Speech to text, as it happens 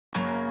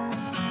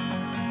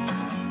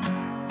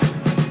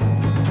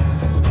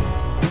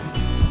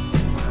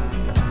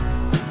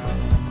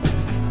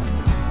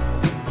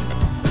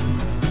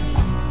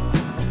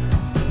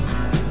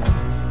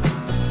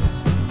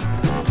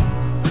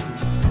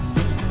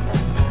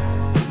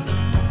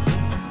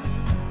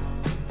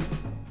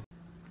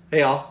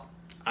Hey all,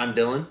 I'm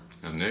Dylan,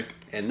 I'm Nick.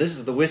 and this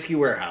is the Whiskey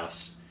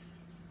Warehouse.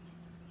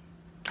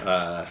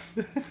 Yeah,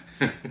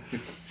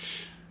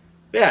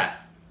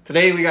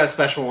 today we got a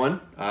special one.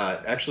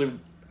 Actually,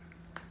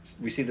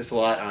 we see this a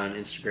lot on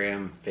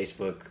Instagram,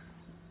 Facebook,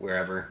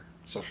 wherever,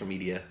 social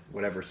media,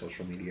 whatever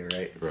social media,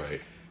 right? Right.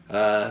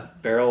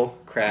 Barrell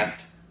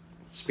Craft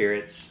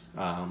Spirits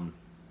out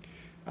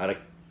of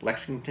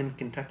Lexington,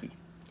 Kentucky.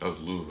 That was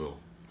Louisville.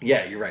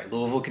 Yeah, you're right.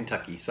 Louisville,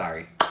 Kentucky.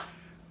 Sorry.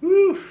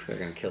 Woo, they're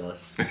going to kill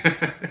us.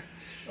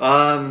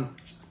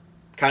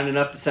 Kind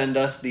enough to send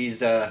us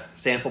these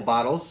sample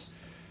bottles.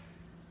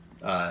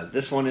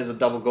 This one is a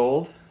double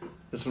gold.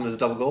 This one is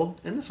double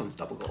gold, and this one's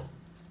double gold.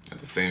 At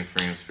the same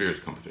Frame Spirits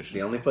competition.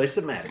 The only place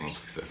that matters. The only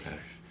place that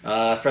matters.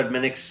 Fred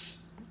Minnick's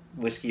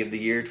Whiskey of the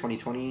Year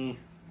 2020.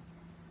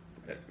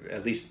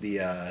 At least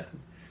the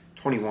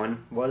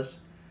 21 was.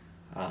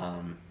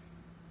 Yeah.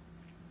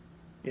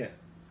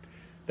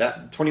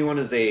 That 21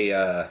 is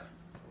a,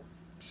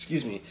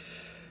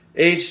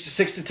 aged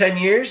 6 to 10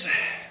 years.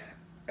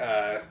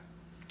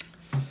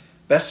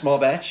 Best small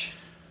batch.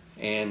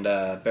 And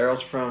barrels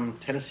from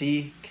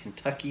Tennessee,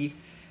 Kentucky,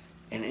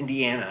 and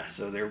Indiana.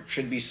 So there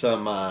should be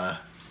some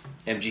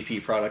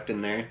MGP product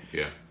in there.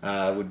 Yeah.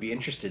 Would be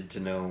interested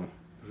to know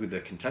who the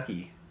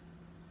Kentucky,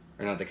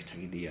 or not the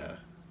Kentucky, the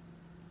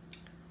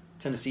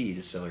Tennessee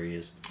distillery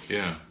is.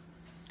 Yeah.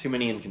 Too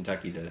many in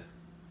Kentucky to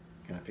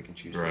kind of pick and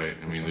choose. Right.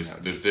 I mean,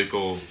 there's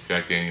Dickel,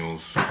 Jack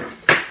Daniels,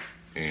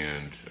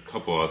 and a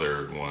couple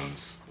other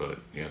ones, but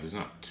yeah, there's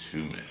not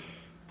too many.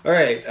 All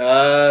right.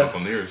 Uncle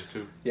Nearest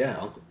too.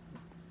 Yeah.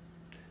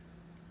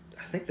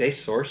 I think they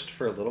sourced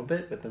for a little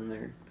bit, but then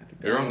they're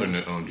on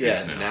their own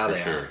juice now for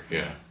sure.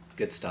 Yeah.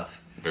 Good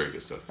stuff. Very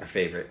good stuff. Our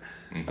favorite.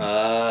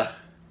 Mm-hmm.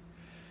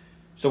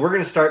 So we're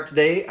going to start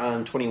today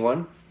on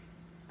 21,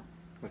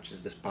 which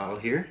is this bottle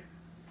here.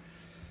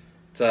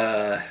 It's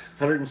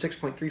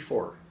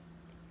 106.34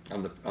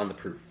 on the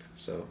proof,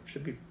 so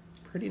should be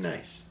pretty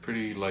nice.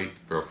 Pretty light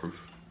barrel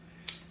proof.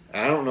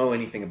 I don't know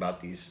anything about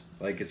these,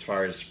 like as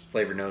far as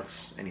flavor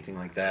notes, anything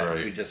like that.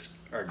 Right. We just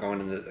are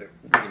going in the.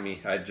 Look at me.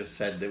 I just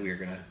said that we were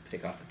going to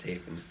take off the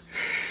tape and.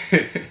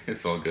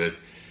 It's all good.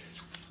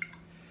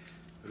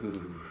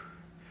 Ooh.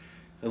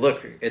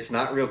 Look, it's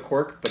not real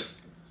cork, but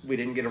we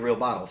didn't get a real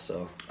bottle,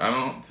 so. I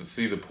don't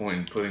see the point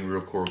in putting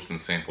real corks in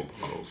sample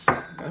bottles.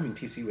 I mean,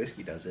 TC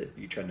Whiskey does it.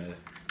 You trying to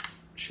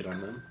shit on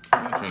them?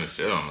 I'm not trying to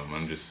shit on them.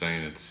 I'm just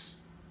saying it's.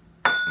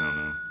 I don't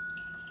know.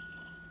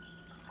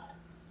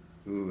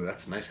 Ooh,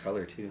 that's a nice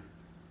color too.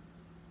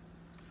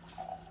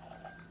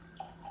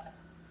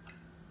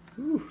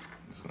 Ooh,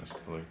 That's a nice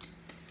color.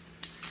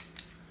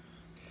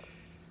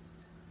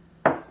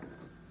 oh,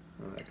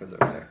 that goes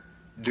over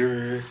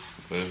there.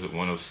 What is it,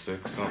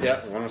 106 something?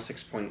 Yeah,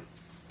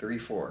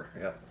 106.34.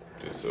 Yep.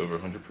 Just over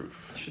 100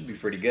 proof. Should be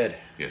pretty good.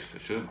 Yes,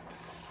 it should.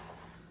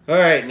 All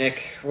right,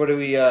 Nick. What do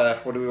we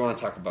want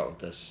to talk about with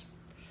this?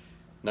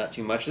 Not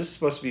too much. This is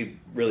supposed to be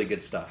really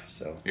good stuff.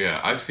 So.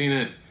 Yeah, I've seen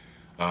it.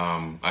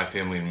 I have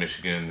family in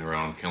Michigan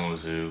around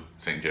Kalamazoo,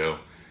 St. Joe,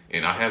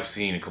 and I have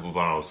seen a couple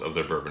bottles of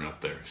their bourbon up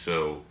there.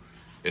 So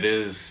it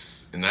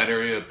is in that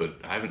area, but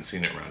I haven't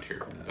seen it around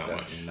here that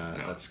much. Not.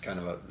 No. That's kind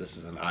of this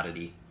is an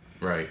oddity.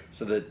 Right.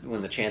 So that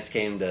when the chance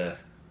came to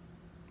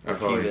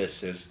review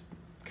this, it was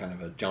kind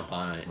of a jump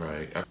on it.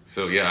 Right.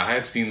 So yeah, I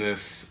have seen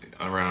this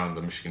around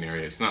the Michigan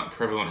area. It's not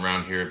prevalent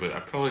around here, but I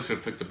probably should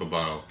have picked up a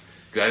bottle.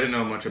 I didn't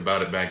know much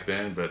about it back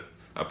then, but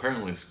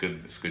apparently it's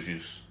good. It's good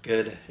juice.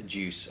 Good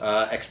juice.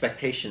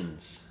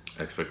 Expectations.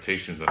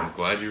 Expectations. I'm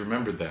glad you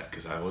remembered that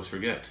because I always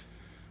forget.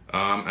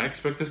 I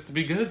expect this to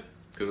be good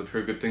because I've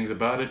heard good things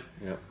about it.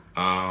 Yep.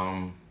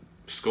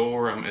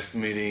 Score, I'm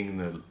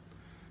estimating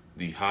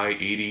the high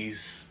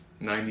 80s,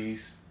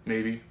 90s,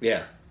 maybe.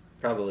 Yeah,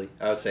 probably.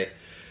 I would say.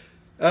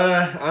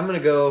 I'm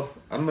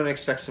gonna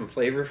expect some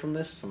flavor from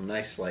this. Some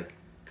nice like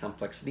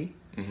complexity.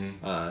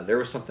 Mm-hmm. There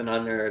was something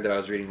on there that I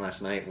was reading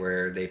last night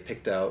where they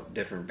picked out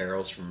different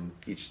barrels from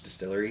each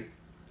distillery,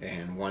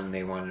 and one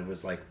they wanted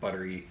was like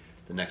buttery,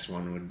 the next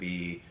one would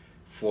be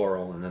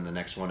floral, and then the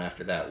next one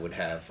after that would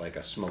have like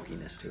a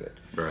smokiness to it.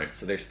 Right.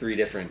 So there's 3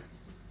 different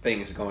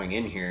things going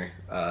in here,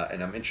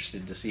 and I'm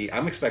interested to see.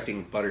 I'm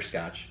expecting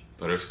butterscotch.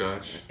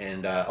 Butterscotch.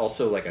 And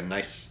also like a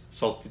nice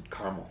salted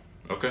caramel.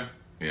 Okay.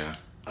 Yeah.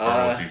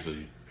 Caramel's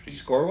usually pretty...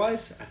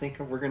 Score-wise, I think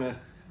I'm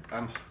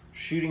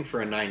shooting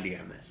for a 90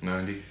 on this.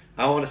 90.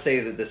 I want to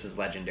say that this is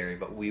legendary,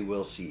 but we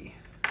will see.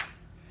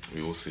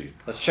 We will see.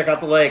 Let's check out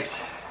the legs.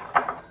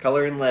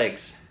 Color and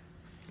legs.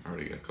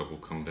 Already got a couple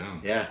come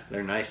down. Yeah,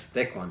 they're nice,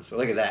 thick ones. So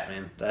look at that,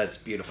 man. That's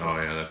beautiful.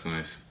 Oh, yeah, that's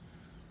nice.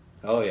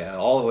 Oh, yeah,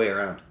 all the way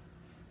around.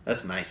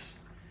 That's nice.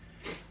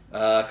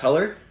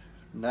 Color,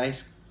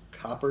 nice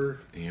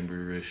copper.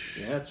 Amberish.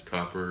 Yeah, it's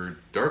copper.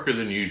 Darker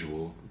than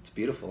usual. It's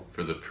beautiful.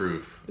 For the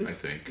proof, I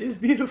think. It's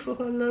beautiful.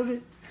 I love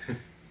it.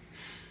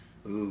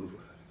 Ooh,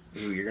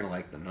 you're going to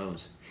like the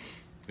nose.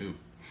 Ooh.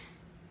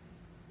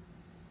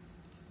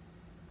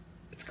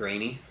 It's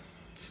grainy.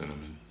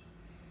 Cinnamon.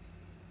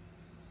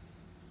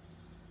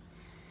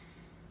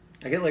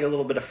 I get like a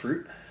little bit of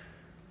fruit.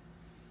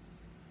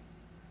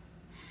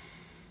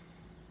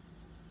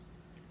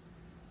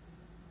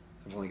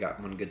 I've only got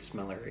one good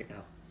smeller right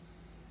now.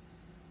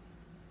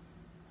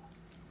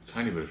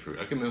 Tiny bit of fruit.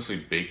 I can mostly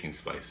baking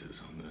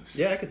spices on this.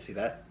 Yeah, I could see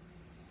that.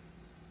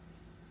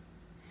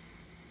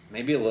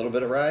 Maybe a little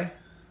bit of rye.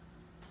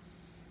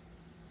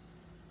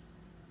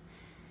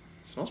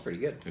 Smells pretty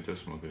good. It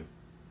does smell good.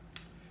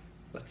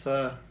 Let's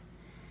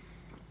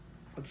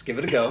give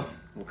it a go.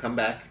 We'll come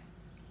back,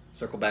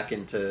 circle back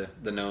into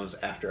the nose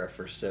after our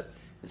first sip,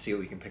 and see what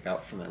we can pick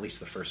out from at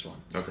least the first one.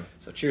 Okay.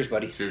 So cheers,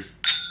 buddy. Cheers.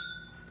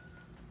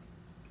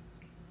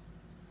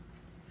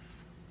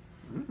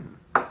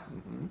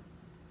 Mm-hmm.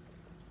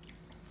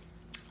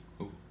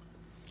 Ooh.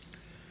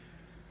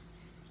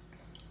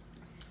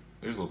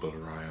 There's a little bit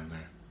of rye on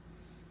there.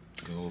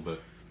 A little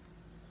bit.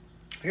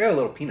 I got a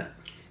little peanut.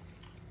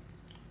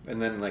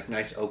 And then like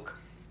nice oak,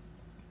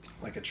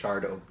 like a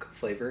charred oak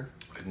flavor.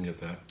 I can get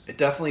that. It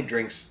definitely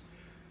drinks,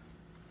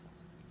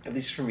 at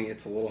least for me,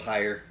 it's a little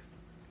higher.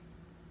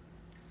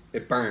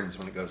 It burns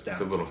when it goes down.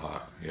 It's a little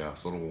hot. Yeah,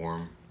 it's a little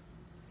warm.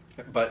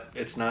 But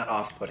it's not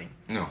off-putting.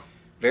 No.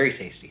 Very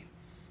tasty.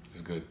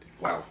 It's good.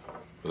 Wow.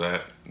 For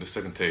that, the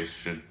second taste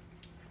should,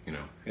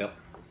 Yep.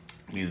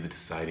 be the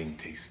deciding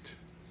taste.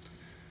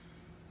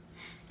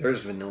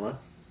 There's vanilla.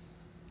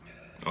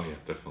 Oh yeah,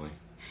 definitely.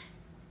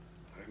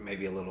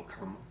 Maybe a little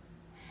caramel.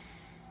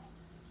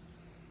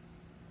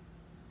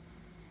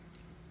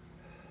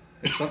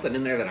 There's something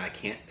in there that I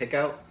can't pick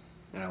out,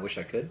 and I wish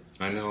I could.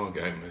 I know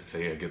I might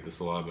say I get this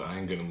a lot, but I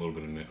am getting a little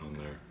bit of mint on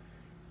there.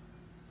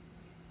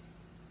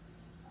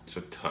 It's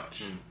a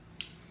touch.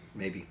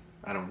 Maybe.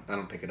 I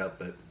don't pick it up,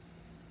 but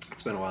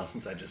it's been a while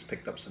since I just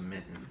picked up some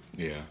mint.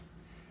 Yeah.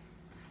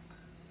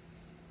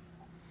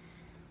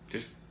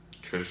 Just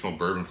traditional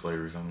bourbon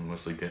flavors I'm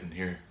mostly getting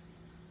here.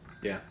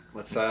 Yeah.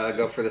 Let's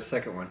go for the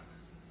second one.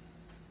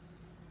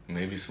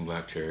 Maybe some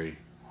black cherry.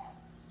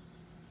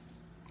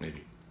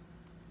 Maybe.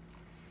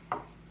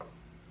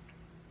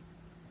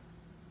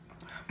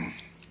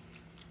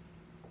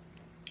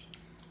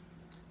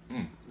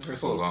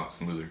 There's a lot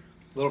smoother.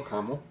 Little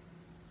caramel.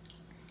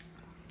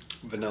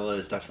 Vanilla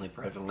is definitely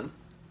prevalent.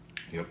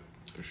 Yep,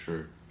 for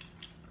sure.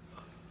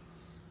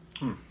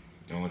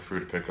 The only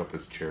fruit to pick up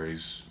is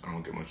cherries. I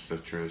don't get much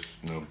citrus,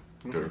 no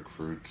dark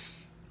fruits.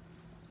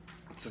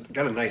 It's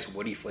got a nice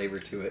woody flavor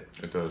to it.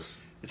 It does.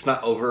 It's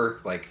not over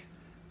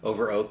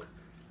oak.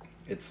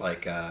 It's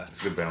like It's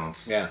a good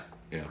balance. yeah,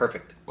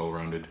 perfect.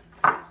 Well-rounded.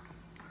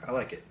 I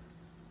like it.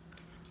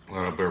 A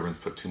lot of bourbons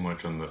put too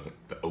much on the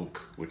oak,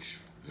 which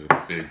is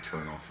a big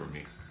turn-off for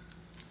me.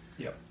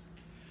 Yep.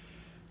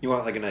 You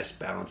want like a nice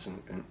balance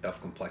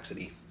of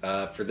complexity.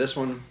 For this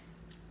one,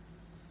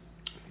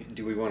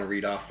 do we want to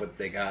read off what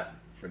they got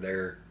for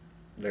their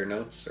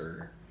notes,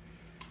 or?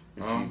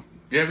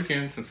 Yeah, we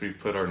can, since we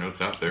put our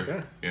notes out there.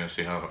 Yeah. Yeah,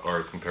 see how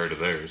ours compare to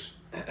theirs.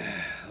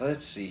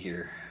 Let's see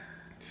here.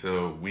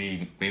 So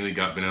we mainly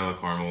got vanilla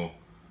caramel,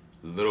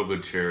 a little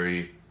bit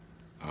cherry,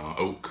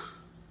 oak,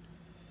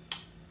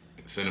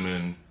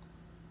 cinnamon,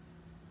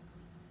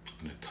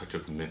 and a touch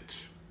of mint.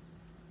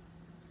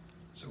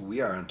 So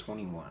we are on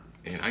 21.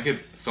 And I get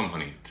some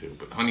honey too,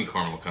 but honey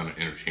caramel kind of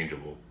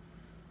interchangeable.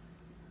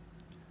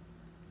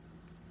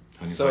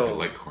 Honey's So- like a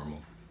light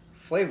caramel.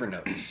 Flavor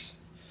notes.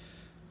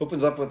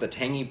 Opens up with a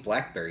tangy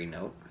blackberry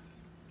note.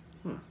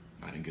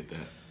 I didn't get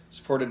that.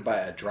 Supported by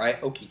a dry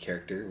oaky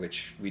character,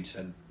 which we'd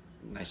said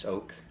nice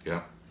oak.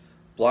 Yeah.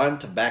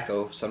 Blonde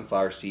tobacco,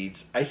 sunflower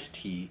seeds, iced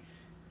tea,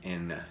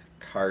 and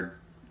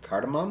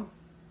cardamom.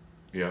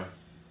 Yeah.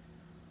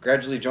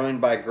 Gradually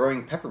joined by a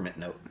growing peppermint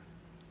note.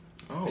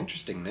 Oh.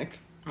 Interesting, Nick.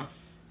 Huh.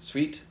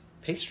 Sweet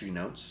pastry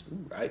notes.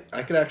 Ooh,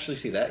 I could actually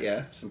see that,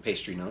 yeah. Some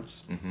pastry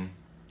notes. Mm-hmm.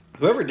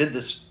 Whoever did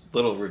this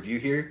little review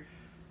here,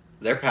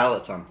 their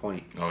palate's on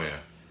point. Oh yeah.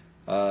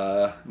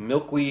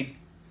 Milkweed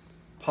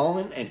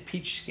pollen and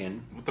peach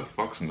skin. What the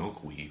fuck's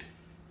milkweed?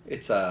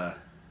 It's hard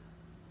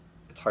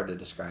to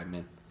describe,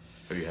 man.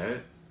 Have you had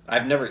it?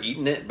 I've never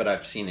eaten it, but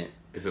I've seen it.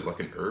 Is it like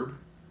an herb?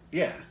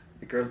 Yeah,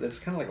 it grows. It's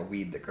kind of like a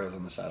weed that grows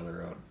on the side of the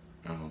road.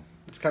 Oh.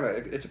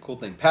 It's a cool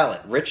thing.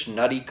 Palate: rich,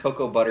 nutty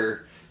cocoa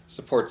butter,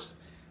 supports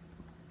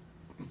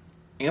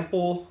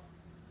ample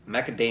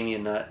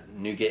macadamia nut,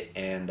 nougat,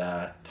 and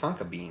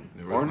tonka bean.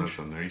 There was nuts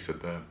on there. You said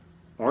that.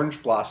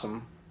 Orange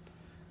blossom,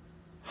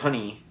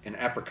 honey, and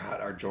apricot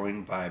are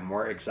joined by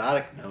more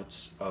exotic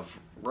notes of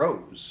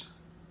rose,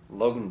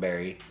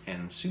 loganberry,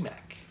 and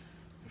sumac.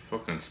 You're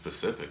fucking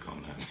specific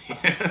on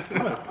that,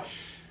 man.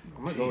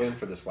 I'm gonna go in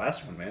for this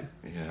last one, man.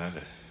 Yeah,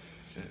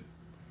 shit.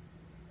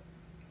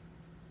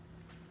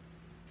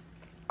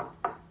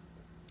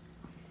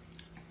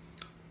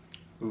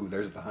 Ooh,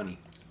 there's the honey.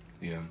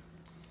 Yeah.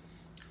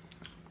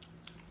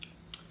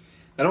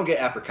 I don't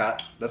get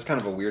apricot. That's kind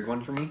of a weird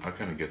one for me. I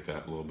kind of get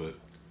that a little bit.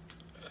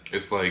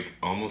 It's like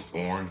almost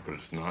orange, but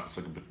it's not. It's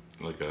like a bit,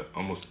 like a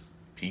almost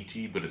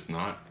peachy, but it's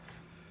not.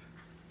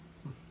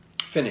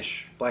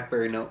 Finish: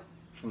 blackberry note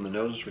from the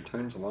nose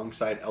returns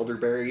alongside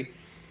elderberry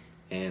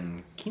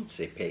and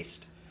quince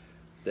paste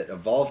that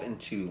evolve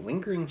into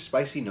lingering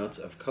spicy notes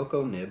of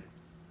cocoa nib,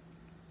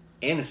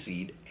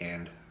 aniseed,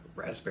 and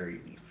raspberry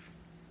leaf.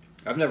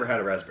 I've never had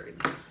a raspberry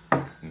leaf.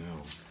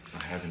 No.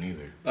 I haven't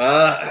either.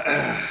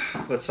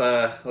 Let's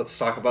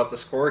talk about the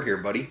score here,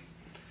 buddy.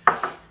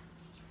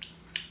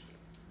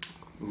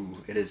 Ooh,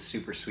 it is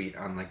super sweet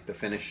on like the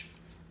finish.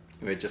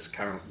 It just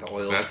kind of the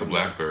oils. That's a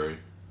blackberry,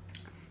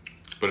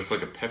 but it's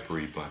like a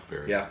peppery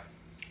blackberry. Yeah,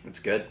 it's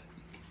good.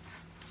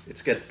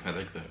 It's good. I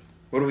like that.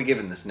 What are we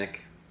giving this,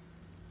 Nick?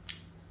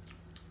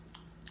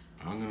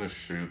 I'm gonna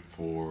shoot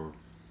for.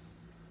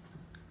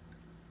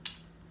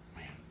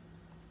 Man,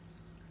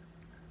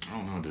 I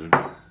don't know, dude.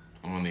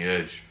 I'm on the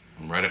edge.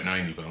 I'm right at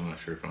 90, but I'm not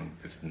sure if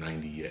it's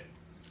 90 yet.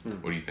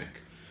 What do you think?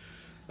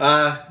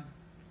 I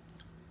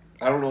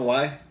don't know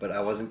why, but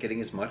I wasn't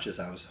getting as much as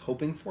I was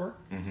hoping for.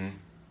 Mm-hmm.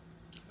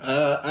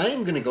 I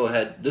am going to go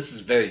ahead. This is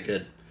very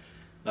good.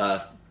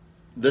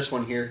 This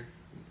one here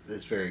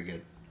is very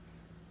good.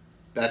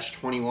 Batch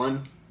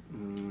 21,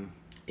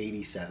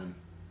 87.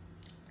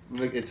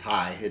 Look, it's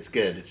high. It's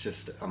good. It's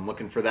just, I'm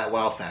looking for that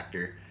wow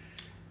factor.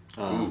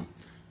 Ooh,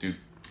 dude,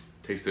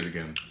 taste it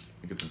again.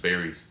 Look at the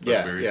berries.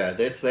 Yeah, berries. yeah,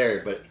 it's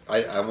there, but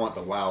I want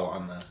the wow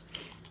on the,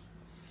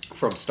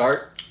 from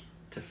start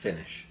to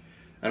finish.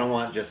 I don't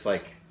want just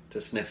like to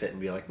sniff it and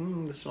be like,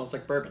 this smells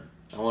like bourbon.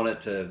 I want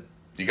it to...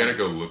 You gotta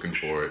go looking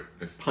for it.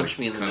 It's punch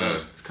me in the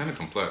nose. It's kind of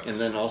complex. And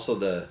then also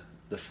the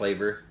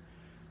flavor.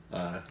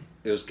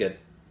 It was good.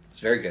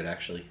 It's very good,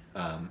 actually.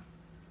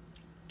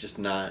 Just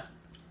not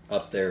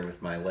up there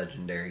with my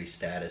legendary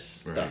status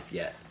stuff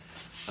yet.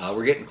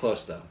 We're getting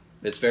close, though.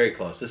 It's very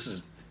close. This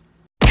is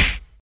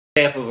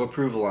stamp of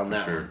approval on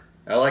that one.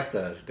 I like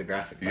the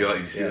graphic.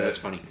 You see that? That's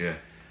funny. Yeah.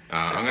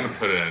 I'm going to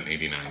put it at an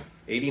 89.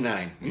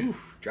 89. Yeah.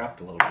 Oof,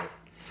 dropped a little bit.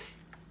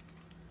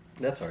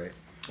 That's all right.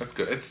 That's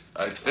good. It's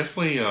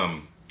definitely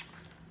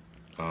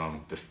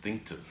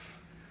distinctive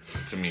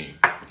to me.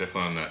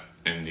 Definitely on that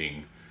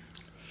ending.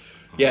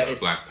 Yeah,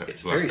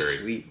 it's very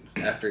sweet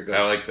after it goes.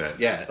 I like that.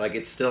 Yeah, like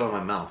it's still in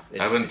my mouth.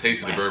 I haven't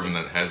tasted a bourbon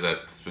that has that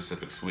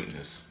specific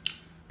sweetness.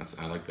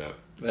 I like that.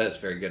 That is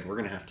very good. We're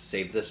going to have to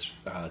save this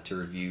to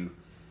review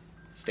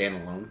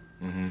standalone.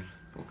 Mm-hmm.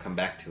 We'll come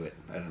back to it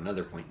at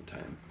another point in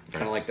time.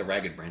 Kind of like the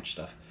Ragged Branch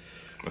stuff.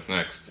 What's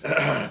next?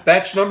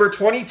 Batch number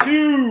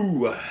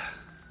 22.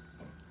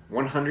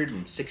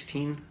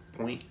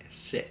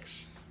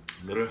 116.6.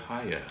 A little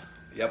higher.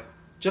 Yep.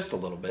 Just a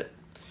little bit.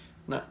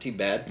 Not too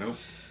bad. Nope.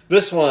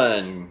 This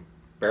one,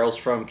 barrels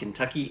from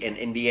Kentucky and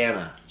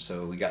Indiana.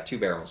 So we got 2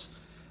 barrels.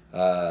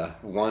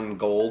 One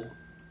gold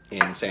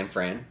in San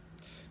Fran.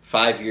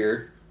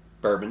 5-year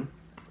bourbon.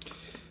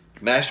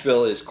 Mash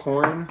bill is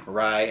corn,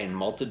 rye, and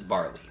malted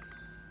barley.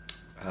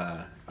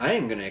 I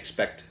am going to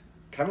expect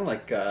kind of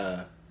like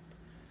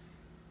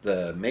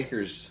the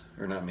makers,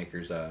 or not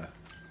makers,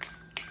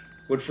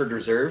 Woodford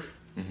Reserve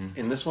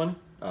in this one,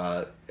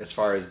 as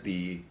far as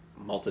the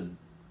malted,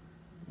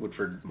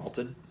 Woodford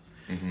malted.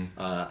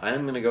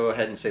 I'm going to go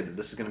ahead and say that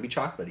this is going to be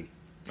chocolatey.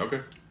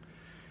 Okay.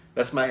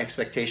 That's my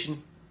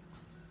expectation.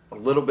 A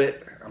little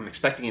bit, I'm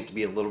expecting it to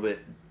be a little bit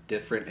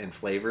different in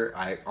flavor.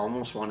 I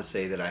almost want to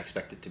say that I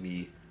expect it to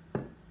be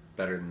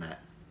better than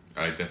that.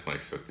 I definitely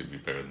expect it to be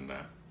better than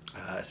that.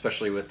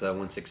 Especially with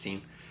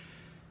 116.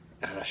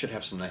 Should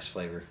have some nice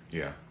flavor.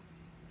 Yeah.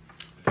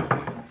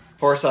 Definitely.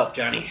 Pour us up,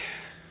 Johnny.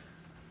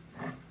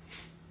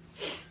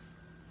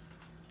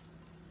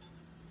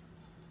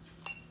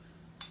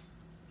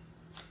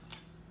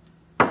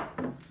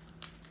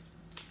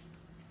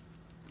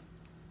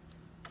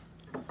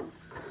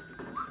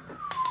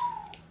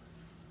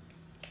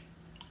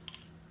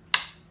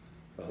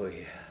 Oh,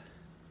 yeah.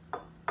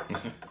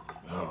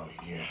 Oh,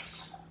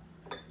 yes.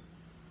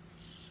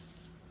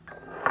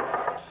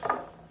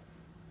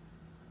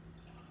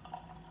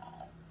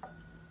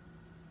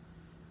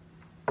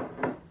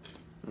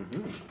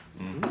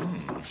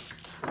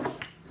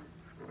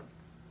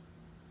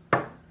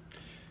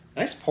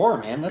 Nice pour,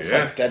 man. That's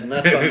like dead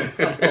nuts on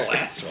the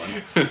last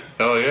one.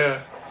 Oh,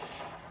 yeah.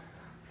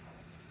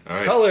 All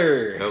right.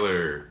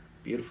 Color.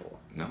 Beautiful.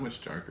 Not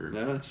much darker.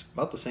 No, it's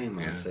about the same,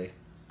 I'd say.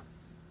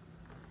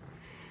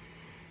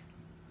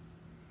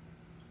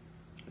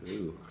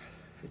 Ooh,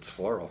 it's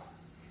floral.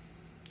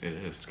 It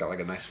is. It's got like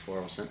a nice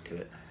floral scent to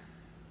it.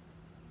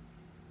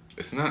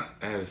 It's not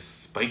as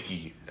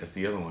spiky as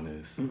the other one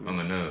is on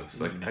the nose.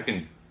 Like, I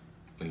can,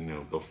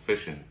 go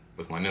fishing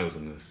with my nose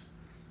in this.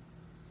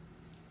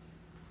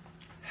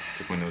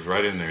 Stick my nose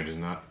right in there. It does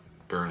not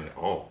burn at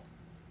all.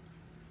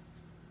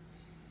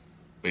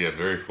 But yeah,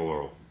 very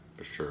floral,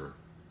 for sure.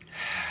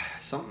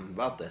 Something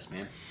about this,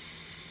 man.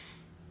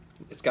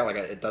 It's got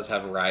it does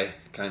have a rye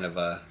kind of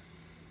a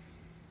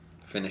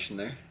finish in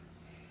there.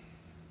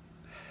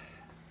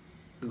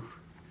 Ooh.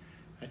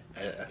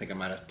 I think I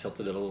might have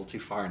tilted it a little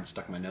too far and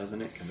stuck my nose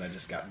in it because I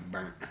just got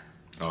burnt.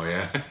 Oh,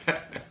 yeah?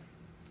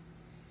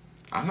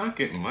 I'm not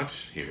getting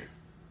much here.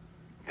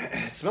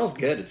 It smells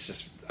good. It's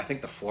just, I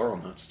think the floral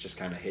notes just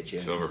kind of hit you.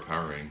 It's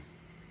overpowering.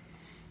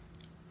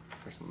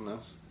 Is there something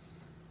else?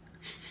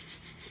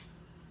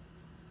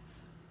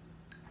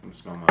 I can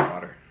smell my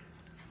water.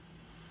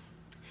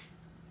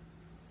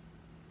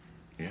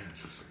 Yeah,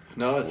 it's just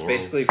No, it's floral.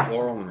 basically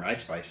floral and rye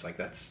spice. Like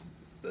that's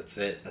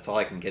it. That's all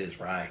I can get is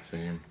rye.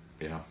 Same,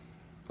 yeah.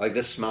 Like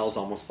this smells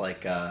almost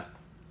like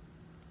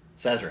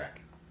Sazerac.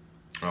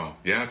 Oh,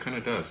 yeah, it kind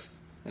of does.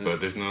 And But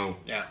there's no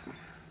yeah.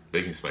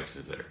 baking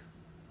spices there.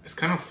 It's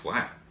kind of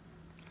flat.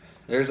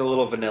 There's a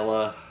little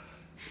vanilla.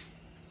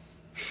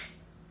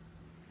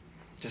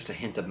 Just a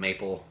hint of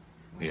maple.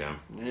 Yeah.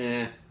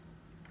 It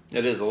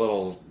is a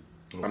little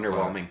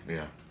underwhelming.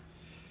 Flat.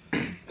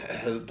 Yeah.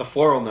 The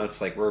floral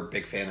notes, like, we're a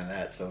big fan of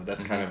that, so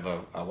that's kind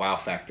of a wow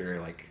factor.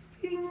 Like,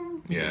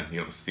 bing. Yeah,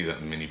 you don't see that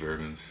in mini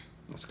bourbons.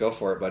 Let's go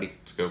for it, buddy.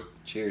 Let's go.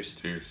 Cheers.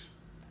 Cheers.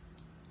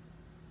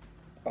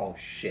 Oh,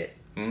 shit.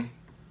 Hmm?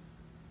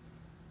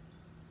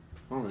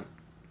 Hold on.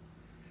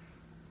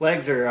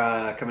 Legs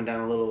are coming down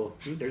a little.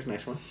 Ooh, there's a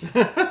nice one.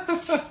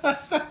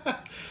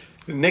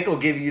 Nick will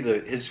give you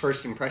his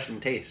first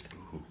impression taste.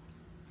 Ooh,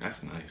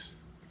 that's nice.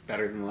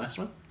 Better than the last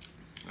one?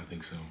 I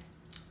think so.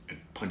 It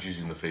punches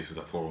you in the face with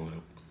that floral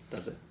note.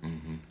 Does it?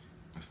 Mm-hmm.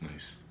 That's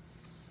nice.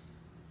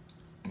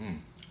 Mm.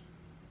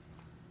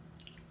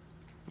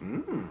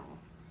 Mmm.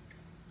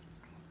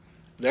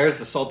 There's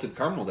the salted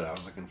caramel that I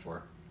was looking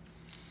for.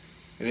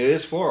 And it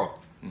is floral.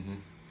 Mm-hmm.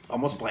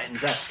 Almost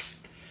Blanton's-esque.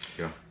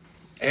 Yeah.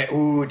 And,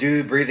 ooh,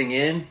 dude, breathing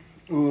in.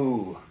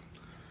 Ooh.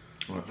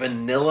 What?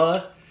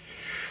 Vanilla.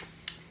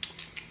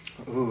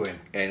 Ooh,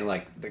 and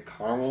like the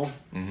caramel.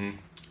 Mm-hmm.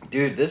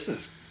 Dude, this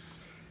is...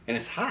 And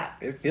it's hot.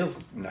 It feels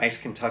nice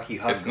Kentucky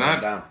hug It's going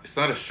not down. It's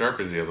not as sharp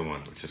as the other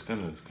one, which is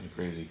kind of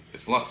crazy.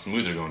 It's a lot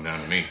smoother going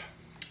down to me.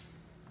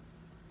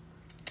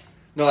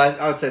 No,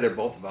 I would say they're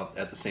both about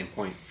at the same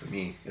point for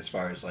me as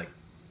far as like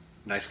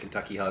nice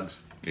Kentucky hugs.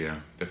 Yeah,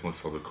 definitely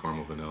feel the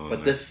caramel vanilla. But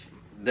in there.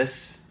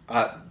 this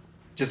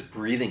just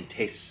breathing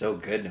tastes so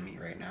good to me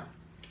right now.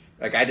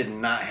 Like I did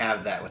not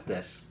have that with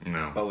this.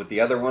 No. But with the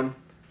other one,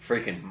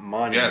 freaking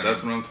monument. Yeah,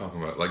 that's what I'm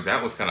talking about. Like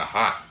that was kind of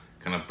hot,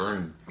 kind of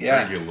burned you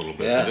a little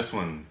bit. Yeah. But this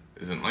one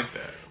isn't like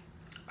that.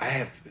 I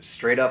have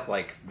straight up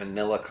like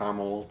vanilla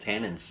caramel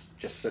tannins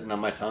just sitting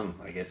on my tongue.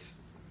 Like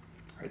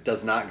it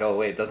does not go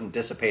away. It doesn't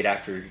dissipate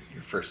after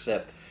your first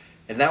sip.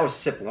 And that was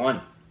sip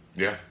one.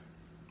 Yeah,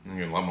 you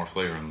get a lot more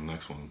flavor in the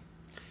next one.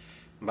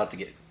 I'm about to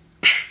get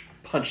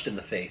punched in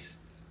the face.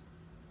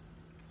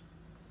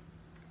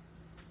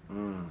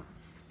 Mmm.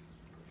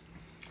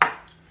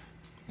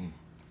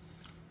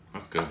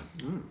 That's good.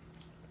 Mm.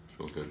 It's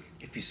real good.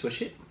 If you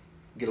swish it,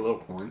 you get a little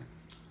corn.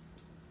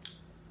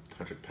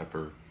 Touch of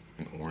pepper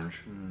and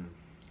orange. Mm.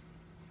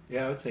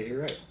 Yeah, I would say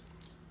you're right.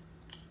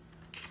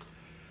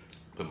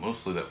 But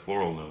mostly that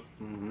floral note.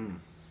 Mm-hmm.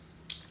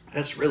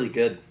 That's really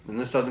good. And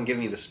this doesn't give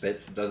me the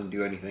spits. It doesn't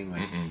do anything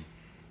like. Mm-mm.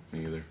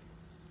 Me either.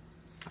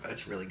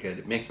 That's really good.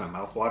 It makes my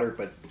mouth water,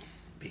 but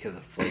because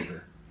of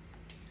flavor.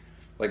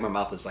 Like my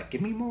mouth is like,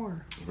 give me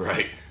more.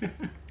 Right.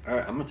 All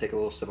right, I'm gonna take a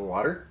little sip of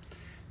water,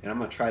 and I'm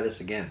gonna try this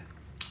again.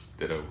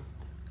 Ditto.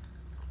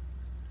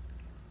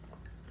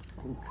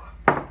 Ooh.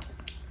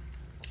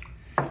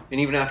 And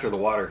even after the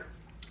water,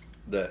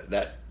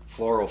 that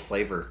floral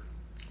flavor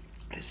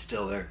is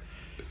still there.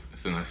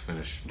 It's a nice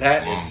finish.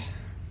 That Long. is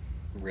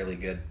really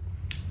good.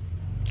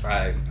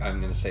 I'm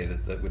gonna say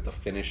that with the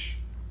finish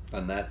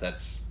on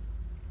there's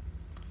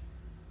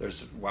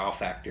a wow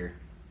factor.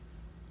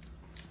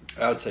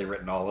 I would say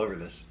written all over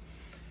this,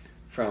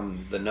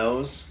 from the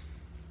nose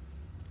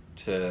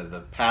to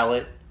the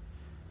palate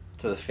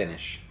to the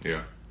finish.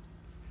 Yeah.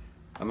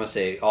 I'm gonna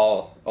say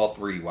all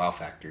three wow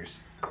factors.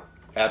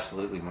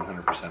 Absolutely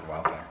 100%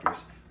 wow factors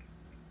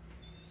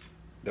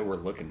that we're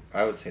looking.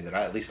 I would say that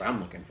at least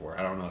I'm looking for.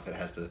 I don't know if it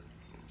has the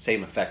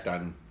same effect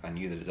on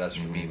you that it does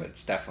for me, but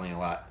it's definitely a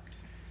lot.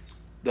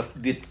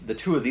 The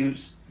two of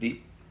these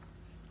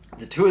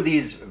the two of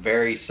these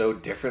vary so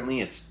differently.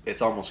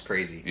 It's almost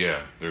crazy.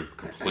 Yeah, they're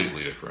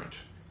completely different.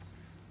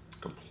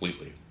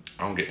 Completely.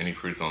 I don't get any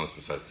fruits on this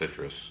besides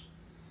citrus.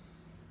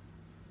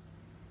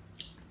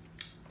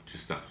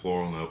 Just that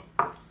floral note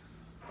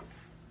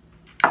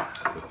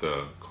with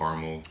the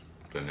caramel,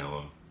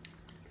 vanilla.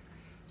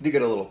 You do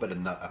get a little bit of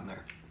nut on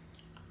there.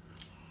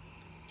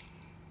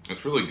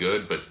 It's really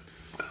good, but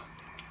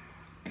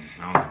I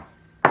don't know.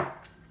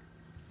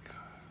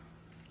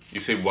 You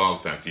say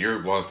wild factor.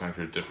 Your wild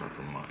factor is different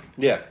from mine.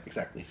 Yeah,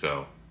 exactly.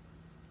 So,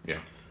 yeah.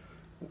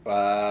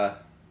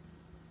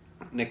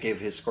 Nick gave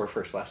his score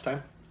first last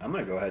time. I'm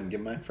going to go ahead and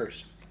give mine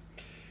first.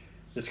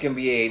 This is going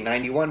to be a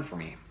 91 for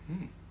me.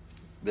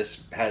 This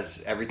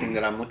has everything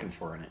that I'm looking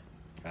for in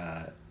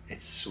it.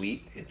 It's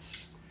sweet.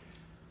 It's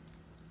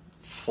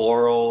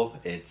floral.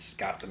 It's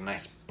got the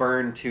nice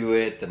burn to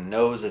it. The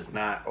nose is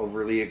not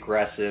overly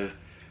aggressive.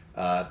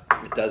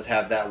 It does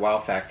have that wow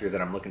factor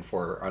that I'm looking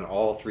for on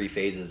all three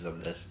phases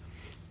of this.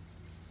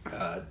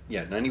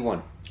 Yeah,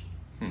 91.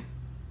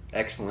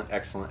 Excellent,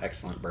 excellent,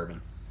 excellent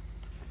bourbon.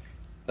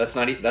 That's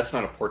not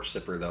a porch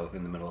sipper though.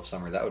 In the middle of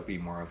summer, that would be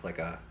more of like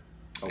a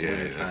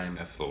winter time.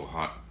 That's a little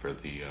hot for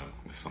the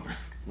summer.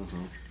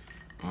 Mm-hmm.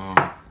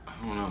 I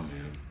don't know,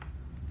 man.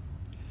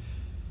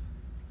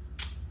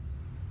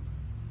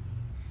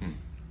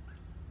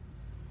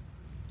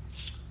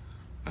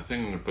 I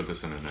think I'm gonna put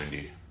this in a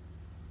 90.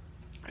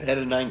 At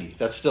a 90.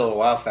 That's still a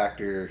wow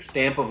factor.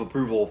 Stamp of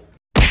approval.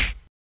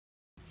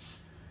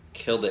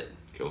 Killed it.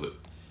 Killed it.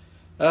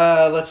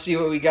 Let's see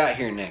what we got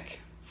here, Nick.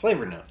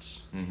 Flavor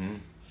notes. Mm-hmm.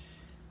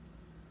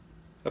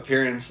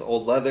 Appearance,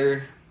 old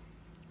leather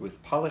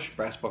with polished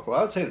brass buckle.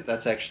 I would say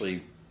that's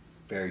actually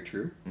very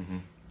true. Mm-hmm.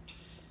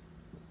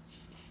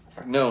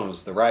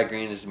 Nose, the rye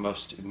grain is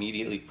most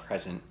immediately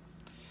present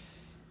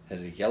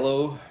as a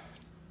yellow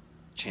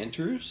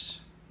chanteruse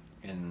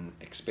and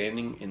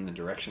expanding in the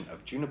direction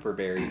of juniper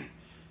berry,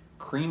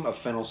 cream of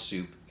fennel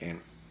soup, and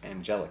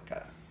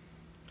angelica.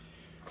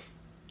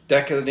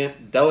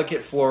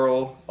 Delicate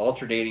floral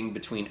alternating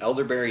between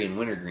elderberry and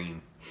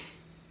wintergreen.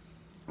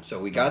 So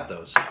we got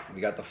those.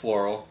 We got the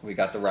floral. We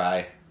got the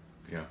rye.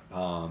 Yeah.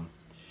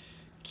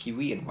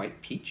 Kiwi and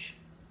white peach.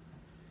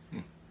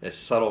 It's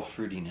subtle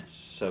fruitiness.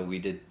 So we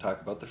did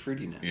talk about the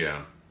fruitiness.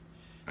 Yeah.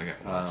 I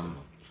got lots of them.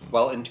 So.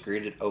 Well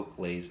integrated oak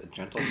lays a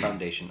gentle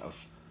foundation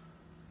of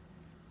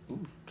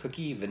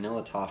cookie,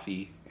 vanilla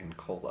toffee, and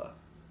cola.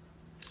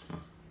 Huh.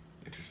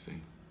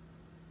 Interesting.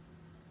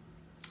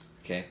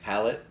 Okay,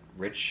 palate,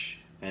 rich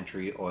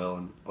entry,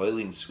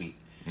 oily and sweet.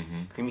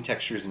 Mm-hmm. Creamy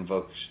textures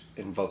invoke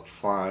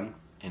flan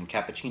and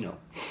cappuccino.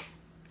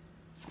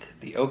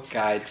 The oak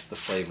guides the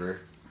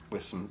flavor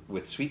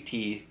with sweet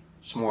tea,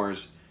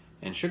 s'mores,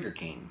 and sugar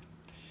cane.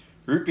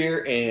 Root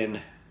beer and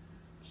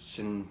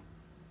cinchona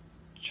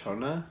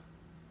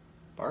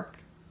bark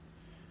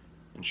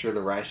ensure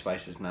the rye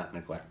spice is not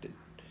neglected.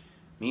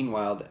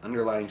 Meanwhile, the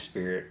underlying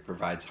spirit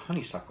provides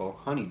honeysuckle,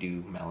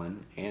 honeydew,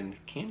 melon, and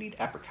candied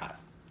apricot.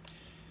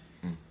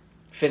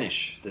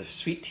 Finish. The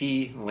sweet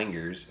tea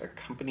lingers,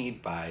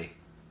 accompanied by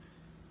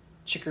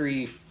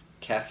chicory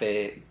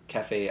cafe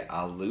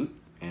au lait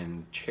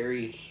and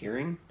cherry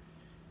herring.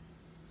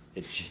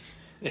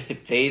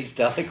 It fades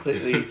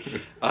delicately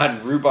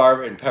on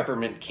rhubarb and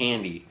peppermint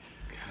candy.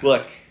 God.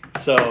 Look,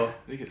 so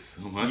they get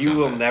so much you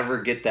will that.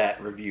 never get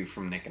that review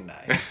from Nick and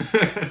I.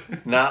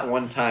 Not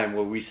one time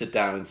will we sit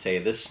down and say,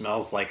 this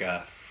smells like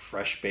a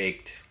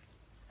fresh-baked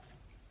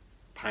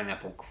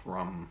pineapple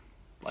crumb.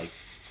 Like,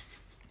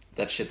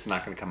 that shit's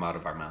not going to come out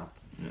of our mouth.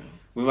 Yeah.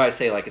 We might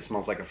say, like, it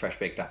smells like a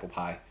fresh-baked apple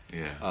pie.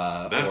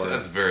 Yeah.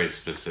 That's very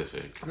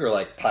specific. Or,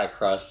 like, pie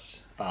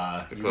crust.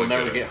 You will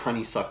never get get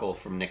honeysuckle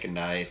from Nick and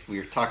I. If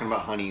we're talking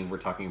about honey, we're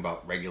talking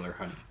about regular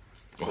honey.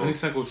 Well,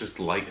 honeysuckle is just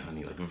light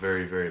honey, like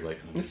very, very light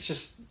honey. It's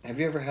just, have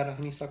you ever had a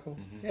honeysuckle?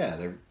 Mm-hmm. Yeah,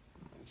 they're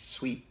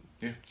sweet.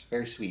 Yeah. It's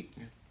very sweet.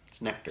 Yeah.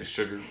 It's nectar. It's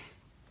sugar.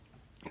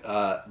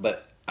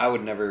 But I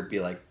would never be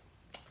like,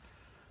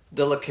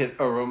 delicate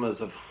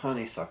aromas of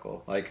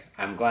honeysuckle. Like,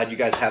 I'm glad you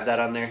guys have that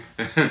on there.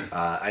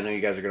 I know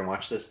you guys are going to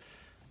watch this.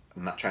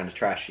 I'm not trying to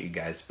trash you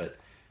guys, but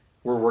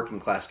we're working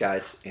class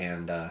guys,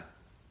 and well,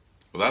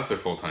 that's their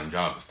full-time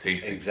job, is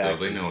tasting,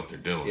 exactly. So they know what they're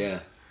doing. Yeah.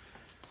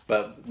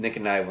 But Nick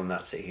and I will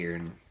not sit here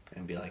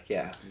and be like,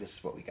 yeah, this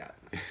is what we got.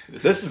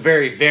 This is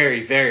very,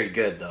 very, very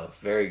good, though.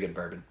 Very good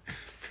bourbon.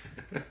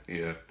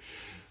 Yeah.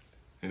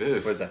 It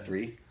is. What is that,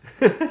 3?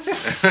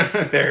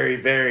 Very,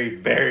 very,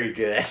 very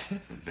good.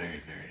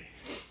 Very, very.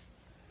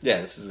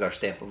 Yeah, this is our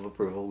stamp of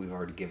approval. We've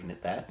already given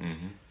it that.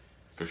 Mm-hmm.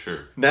 For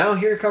sure. Now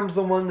here comes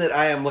the one that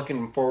I am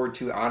looking forward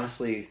to,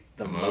 honestly,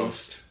 the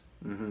most.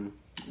 Mm-hmm.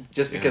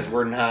 Just because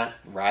we're not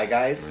rye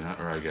guys. We're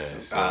not rye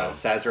guys. So.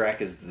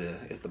 Sazerac is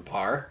the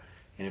bar,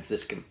 and if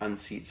this can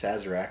unseat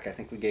Sazerac, I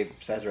think we gave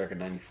Sazerac a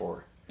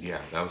 94. Yeah,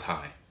 that was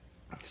high.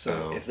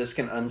 So if this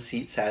can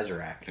unseat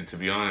Sazerac. And to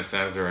be honest,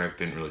 Sazerac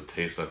didn't really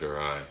taste like a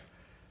rye.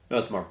 No,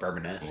 it's more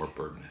bourbon-esque. It's more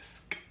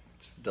bourbon-esque.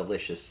 It's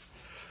delicious.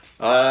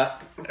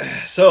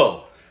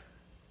 So,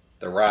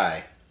 the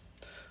rye.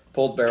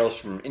 Pulled barrels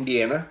from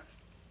Indiana,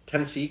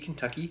 Tennessee,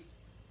 Kentucky,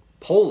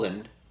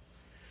 Poland,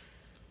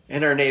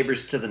 and our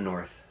neighbors to the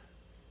north,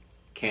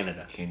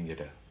 Canada.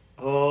 Canada.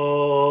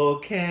 Oh,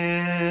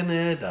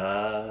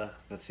 Canada.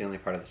 That's the only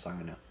part of the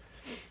song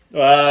I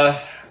know.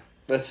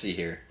 Let's see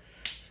here.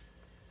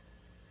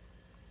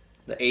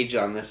 The age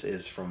on this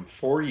is from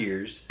 4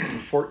 years to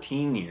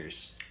 14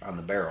 years on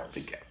the barrels.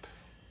 Big gap.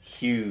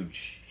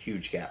 Huge,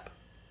 huge gap.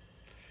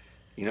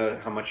 You know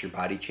how much your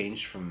body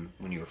changed from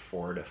when you were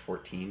 4 to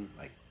 14?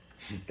 Like,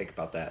 think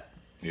about that.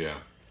 Yeah.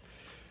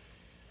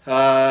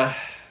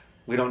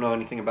 We don't know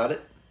anything about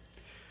it.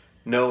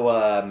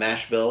 No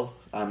mash bill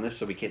on this,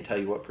 so we can't tell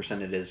you what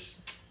percent it is.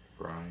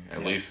 Rye.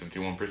 At least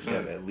 51%.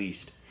 Yeah, at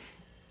least.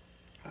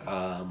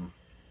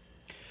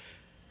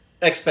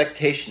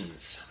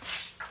 Expectations.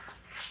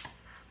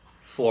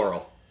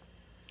 Floral.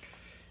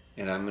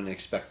 And I'm going to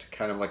expect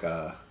kind of like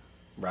a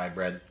rye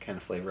bread kind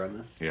of flavor on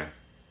this. Yeah.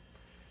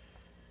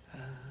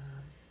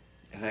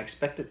 And I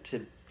expect it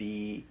to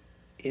be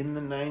in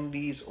the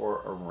 90s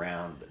or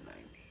around the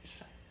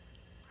 90s.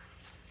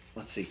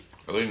 Let's see.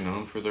 Are they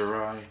known for their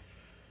rye?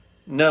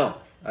 No,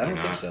 I don't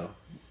think so.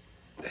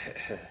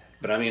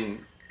 But I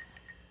mean,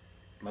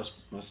 most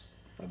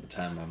of the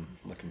time I'm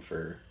looking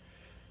for,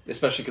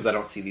 especially because I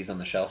don't see these on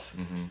the shelf.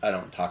 Mm-hmm. I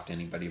don't talk to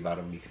anybody about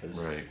them because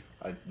right.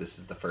 This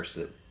is the first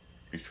that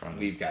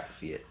we've got to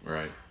see it.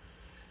 Right.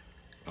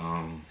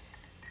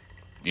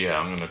 Yeah,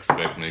 I'm gonna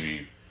expect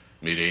maybe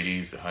mid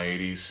 80s, high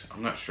 80s.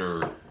 I'm not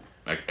sure.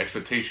 Like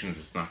expectations,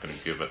 it's not gonna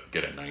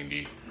get a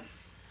 90.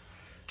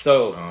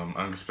 So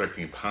I'm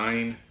expecting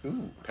pine,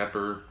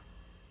 pepper.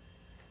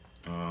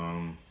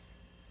 Kind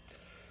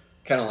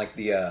of like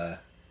the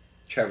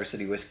Traverse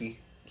City whiskey.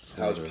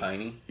 How it's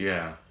piney.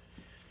 Yeah.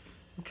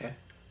 Okay.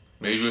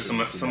 Maybe with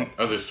some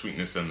other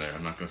sweetness in there.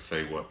 I'm not gonna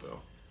say what though.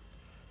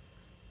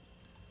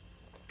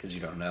 Because you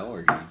don't know,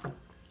 or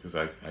because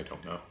I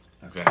don't know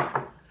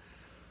exactly.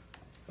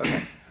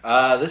 Okay.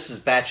 This is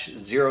batch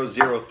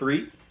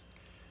 003.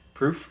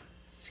 Proof.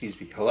 Excuse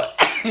me.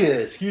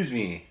 Excuse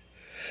me.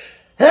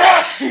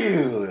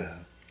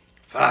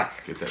 Fuck.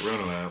 Get that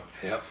Rona out.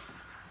 Yep.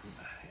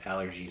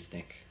 Allergies,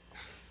 Nick.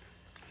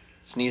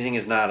 Sneezing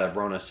is not a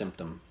Rona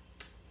symptom.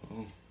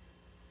 Oh.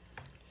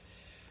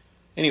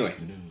 Anyway.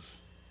 Who knows?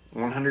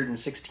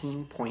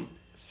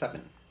 116.7.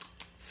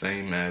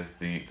 Same as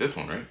this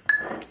one, right?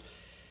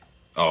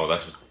 Oh,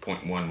 that's just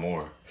 0.1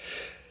 more.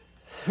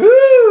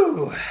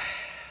 Woo!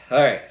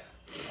 Alright.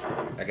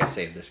 I gotta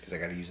save this because I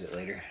gotta use it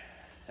later.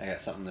 I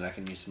got something that I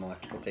can use some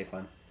electrical tape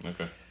on.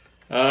 Okay.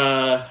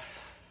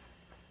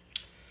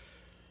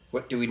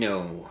 What do we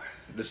know?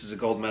 This is a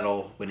gold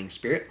medal winning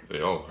spirit.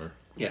 They all are.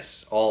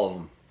 Yes, all of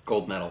them.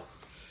 Gold medal.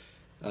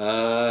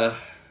 Yeah,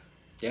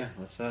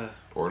 let's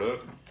pour it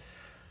up.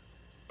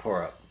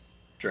 Pour up.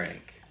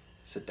 Drink.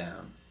 Sit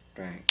down.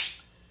 Drink.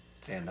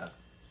 Stand up.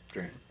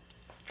 Drink.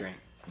 Drink.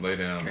 Lay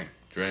down.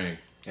 Drink.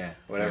 Yeah,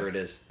 whatever it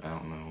is. I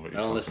don't know what I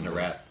don't listen to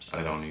rap. So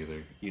I don't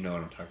either. You know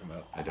what I'm talking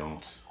about. I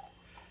don't.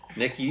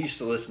 Nick, you used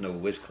to listen to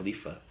Wiz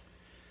Khalifa.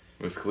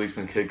 Wiz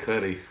Khalifa and Kid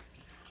Cudi.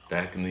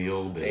 Back in the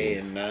old days. Day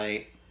and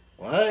night.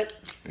 What?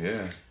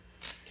 Yeah.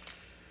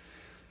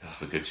 That was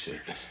the good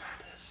shit. This about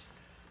this.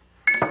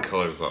 The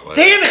color's a lot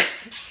lighter. Damn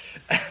it!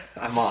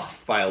 I'm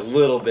off by a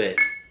little bit.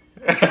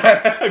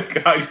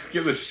 God, you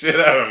scared the shit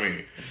out of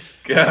me.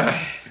 God.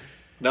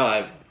 No,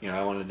 I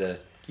wanted to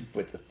keep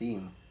with the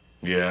theme.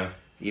 Yeah.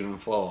 Even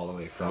flow all the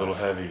way across. A little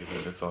heavy,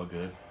 but it's all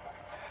good.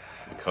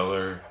 The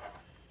color,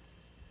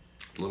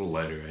 a little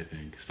lighter, I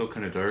think. Still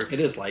kind of dark. It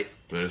is light.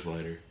 But it is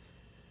lighter.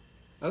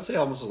 I'd say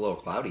almost a little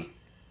cloudy.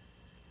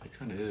 It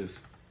kind of is.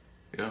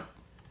 Yeah.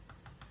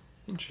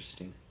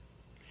 Interesting.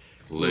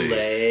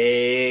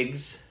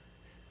 Legs.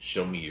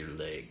 Show me your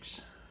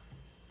legs.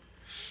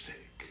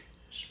 Sick.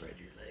 Spread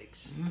your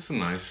legs. That's some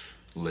nice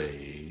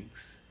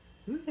legs.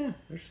 Yeah,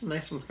 there's some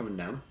nice ones coming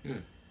down. Yeah.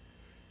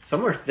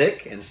 Some are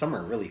thick and some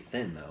are really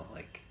thin though.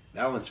 Like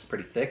that one's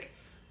pretty thick.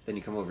 Then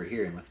you come over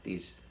here and look at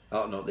these.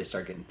 Oh no, they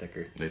start getting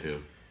thicker. They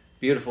do.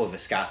 Beautiful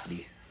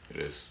viscosity. It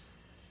is.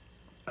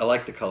 I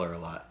like the color a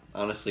lot.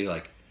 Honestly,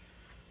 like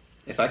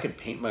if I could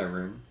paint my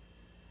room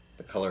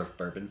the color of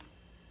bourbon,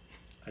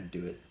 I'd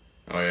do it.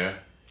 Oh yeah?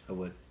 I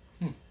would.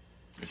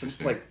 It's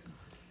Interesting. like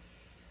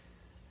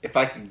if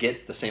I could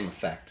get the same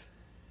effect,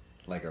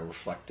 like a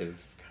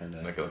reflective kind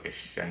of like a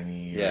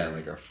shiny. yeah,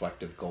 like a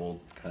reflective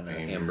gold kind of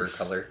amber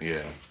color.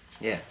 Yeah.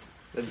 Yeah,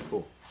 that'd be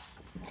cool.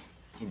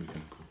 That'd be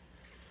kind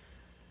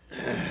of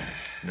cool.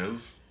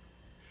 Nose.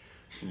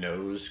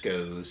 Nose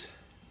goes.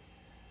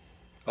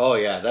 Oh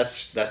yeah,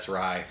 that's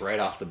rye right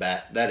off the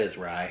bat. That is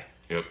rye.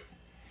 Yep.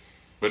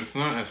 But it's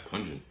not as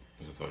pungent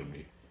as I thought it'd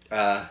be.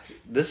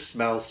 This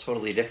smells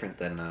totally different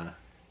than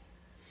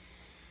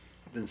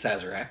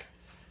Sazerac.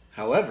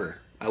 However,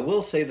 I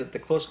will say that the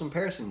close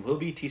comparison will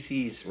be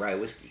TC's rye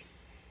whiskey.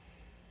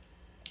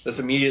 That's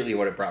immediately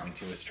what it brought me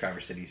to was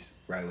Traverse City's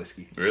rye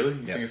whiskey. Really? You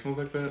Yep. think it smells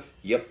like that?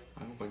 Yep.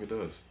 I don't think it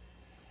does.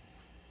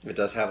 It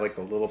does have like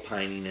a little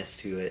pininess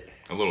to it.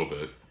 A little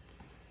bit.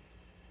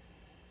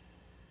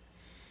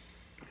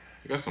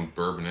 You got some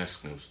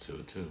bourbon-esque notes to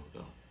it too,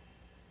 though.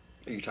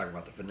 Are you talking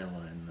about the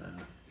vanilla and the...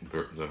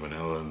 The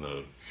vanilla and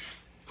the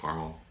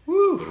caramel.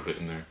 Woo! A little bit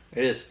in there.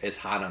 It is. It's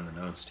hot on the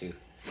nose too.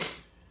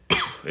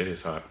 It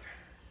is hot.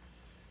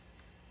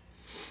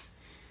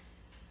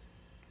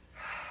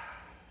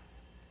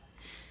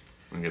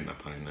 I'm getting that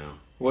pine now.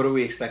 What are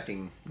we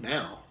expecting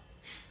now?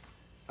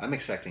 I'm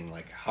expecting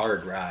like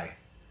hard rye.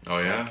 Oh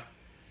yeah?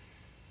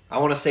 I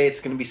want to say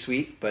it's going to be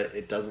sweet, but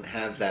it doesn't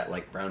have that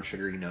like brown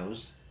sugary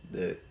nose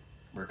that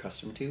we're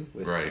accustomed to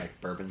with Right. like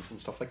bourbons and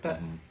stuff like that.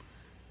 Mm-hmm.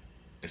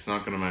 It's not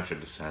going to match up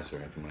to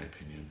Sazerac in my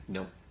opinion.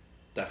 Nope,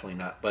 definitely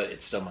not. But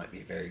it still might be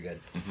very good.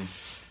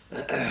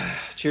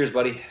 Mm-hmm. Cheers,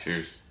 buddy.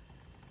 Cheers.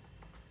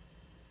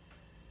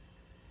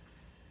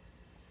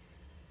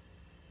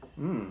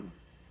 Mmm.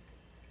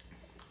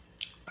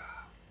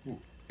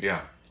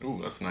 Yeah.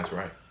 Ooh, that's a nice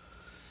rye.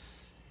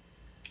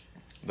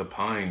 The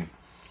pine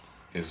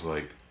is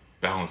like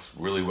balanced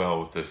really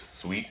well with this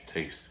sweet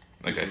taste.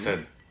 Like I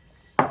said.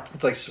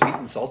 It's like sweet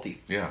and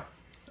salty. Yeah.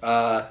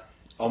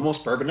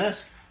 Almost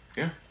bourbon-esque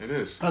Yeah, it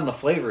is. on the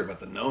flavor, but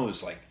the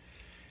nose, like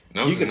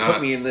Nose you is could not,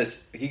 put me in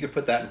this. You could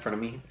put that in front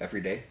of me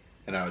every day,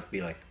 and I would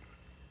be like,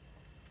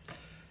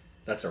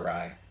 "That's a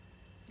rye."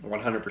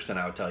 100%,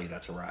 I would tell you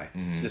that's a rye,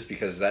 just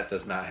because that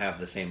does not have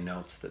the same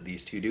notes that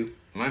these two do.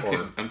 in my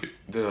opinion,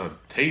 the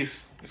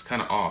taste is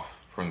kind of off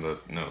from the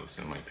nose,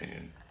 in my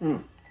opinion.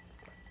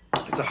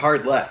 It's a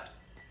hard left,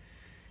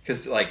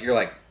 because like you're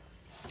like,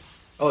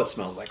 "Oh, it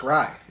smells like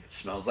rye. It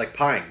smells like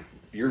pine."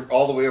 You're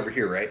all the way over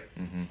here, right?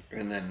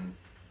 And then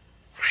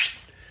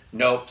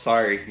Nope,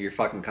 sorry. You're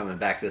fucking coming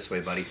back this way,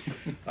 buddy.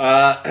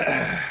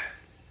 That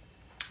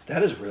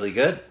is really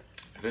good.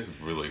 It is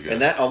really good.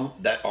 And that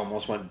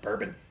almost went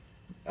bourbon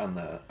on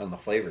the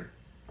flavor.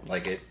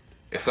 Like it.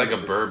 It's like a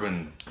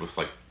bourbon with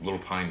like little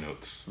pine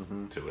notes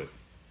Mm-hmm. to it.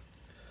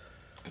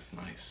 It's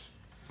nice.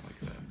 I like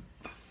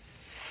that.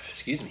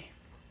 Excuse me.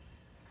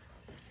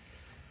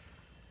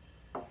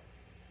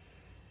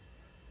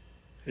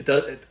 It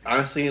does.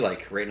 Honestly,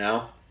 like right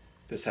now,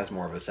 this has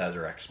more of a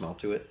Sazerac smell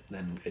to it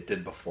than it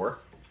did before.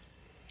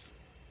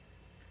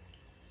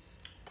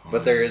 Pine,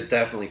 But there is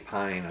definitely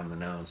pine on the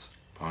nose.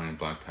 pine,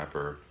 black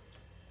pepper.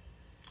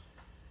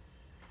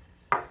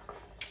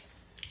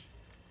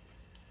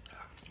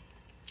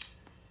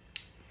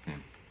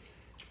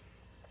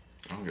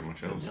 I don't get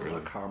much else Vanilla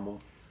really.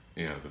 caramel.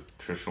 Yeah, the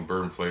traditional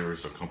bourbon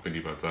flavors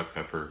accompanied by black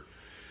pepper,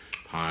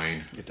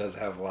 pine. It does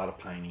have a lot of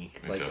piney.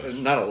 It Like does.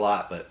 not a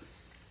lot, but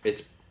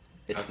it's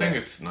I there. think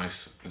it's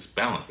nice. It's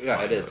balanced.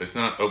 Yeah, it is. It's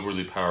not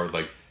overly powered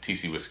like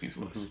TC Whiskies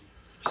was.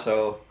 Mm-hmm.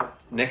 So,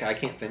 Nick, I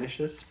can't finish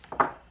this.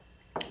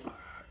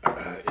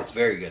 It's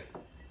very good.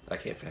 I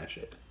can't finish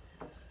it.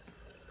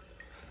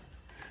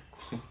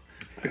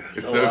 It's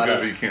a so lot good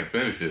of- that you can't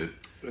finish it.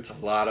 It's a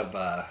lot of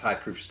high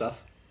proof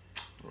stuff,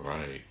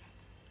 Right.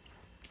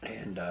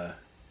 and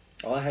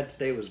all I had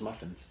today was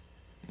muffins.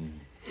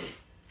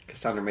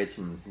 Cassandra made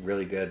some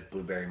really good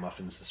blueberry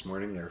muffins this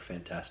morning. They were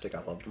fantastic.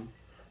 I loved them.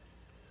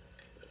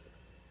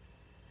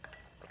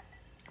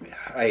 Yeah,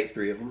 I ate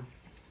 3 of them,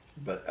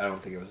 but I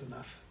don't think it was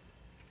enough.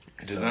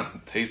 It does So-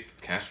 not taste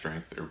cask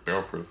strength or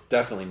barrel proof.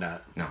 Definitely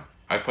not. No.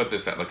 I put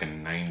this at like a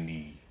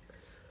 90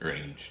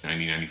 range.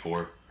 90,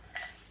 94.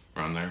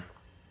 Around there.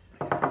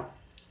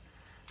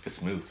 It's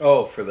smooth.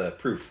 Oh, for the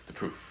proof. The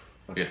proof.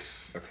 Okay. Yes.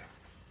 Okay.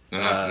 No,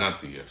 not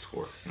the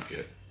score. Not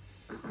yet.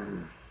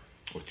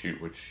 Which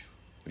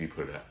do you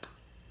put it at?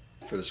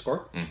 For the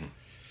score?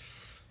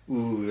 Mm-hmm.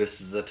 Ooh, this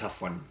is a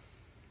tough one.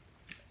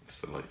 It's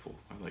delightful.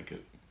 I like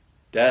it.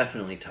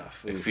 Definitely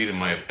tough. Oof. Exceeded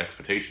my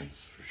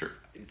expectations for sure.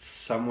 It's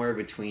somewhere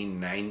between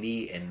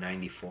 90 and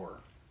 94.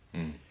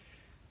 Mm.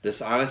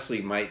 This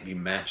honestly might be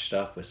matched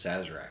up with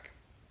Sazerac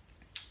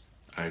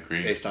I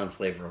agree. based on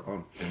flavor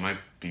alone. It might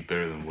be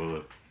better than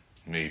Willet.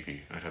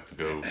 Maybe. I'd have to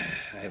go.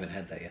 I haven't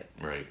had that yet.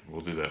 Right.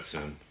 We'll do that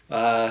soon.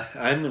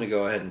 I'm going to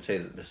go ahead and say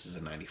that this is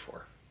a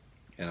 94.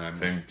 And I'm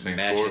Same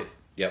match score? it.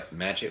 Yep,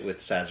 match it with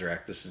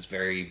Sazerac. This is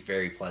very,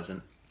 very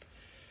pleasant.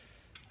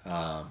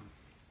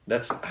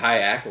 That's high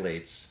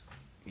accolades,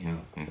 you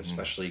know, Mm-hmm.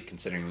 especially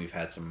considering we've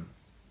had some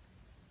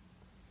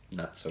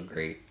not so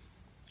great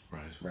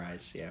Rise.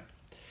 rise. Yeah.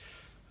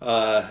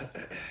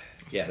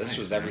 Yeah, this nice,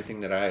 was man.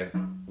 everything that I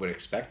would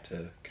expect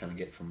to kind of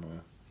get from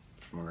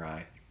a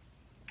rye.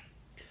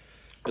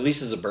 At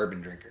least as a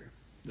bourbon drinker,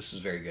 this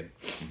was very good.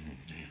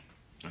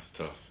 That's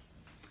tough.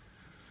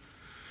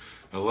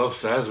 I love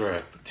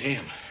Sazerac, but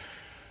damn.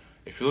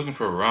 If you're looking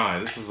for a rye,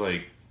 this is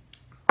like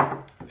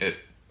it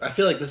I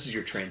feel like this is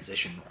your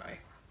transition rye.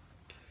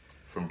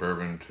 from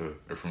bourbon to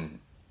or from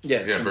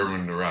Yeah, yeah from-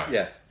 bourbon to rye.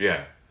 Yeah,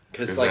 Yeah.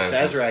 because like that's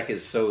just- Sazerac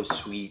is so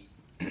sweet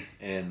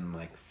and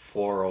like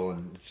floral,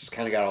 and it's just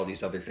kind of got all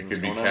these other things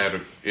Could be going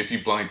on. if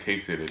you blind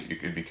tasted it, it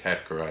could be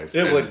categorized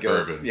It as would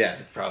go, bourbon. yeah,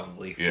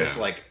 probably Yeah. with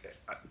like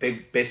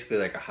basically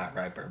like a hot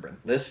rye bourbon.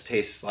 This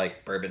tastes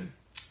like bourbon,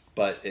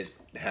 but it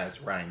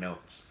has rye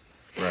notes.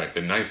 Right,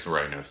 the nice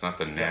rye notes, not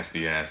the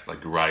nasty ass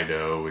like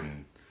Rido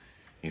and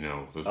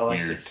those I like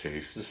weird this.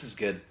 tastes. This is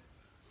good.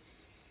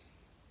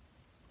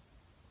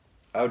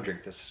 I would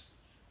drink this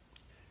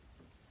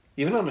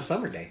even on a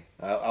summer day.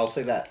 I'll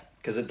say that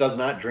because it does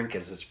not drink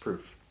as its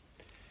proof.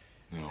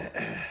 No.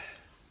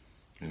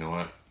 You know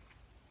what?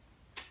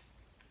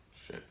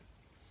 Shit.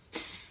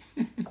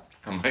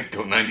 I might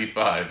go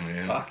 95,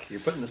 man. Fuck,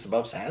 you're putting this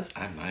above Saz?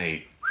 I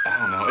might. I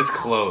don't know. It's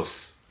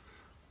close.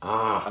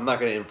 I'm not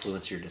going to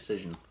influence your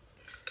decision.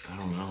 I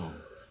don't know.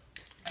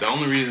 The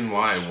only reason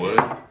why I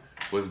would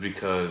was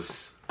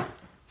because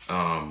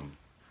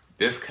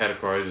this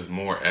categorizes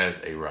more as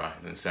a rye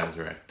than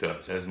Sazerac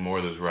does. It has more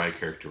of those rye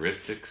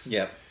characteristics.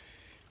 Yep.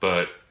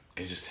 But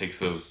it just takes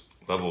those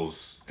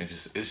levels and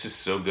it's just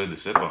so good to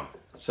sip on.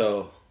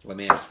 So let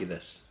me ask you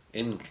this: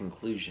 in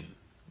conclusion,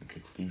 In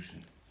conclusion,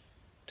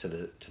 to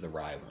the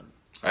rye one,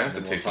 I have to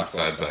And we'll taste them talk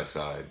about side by that.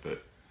 side,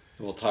 but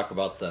we'll talk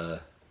about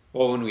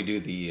when we do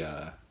the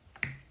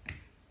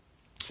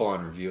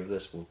full-on review of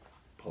this, we'll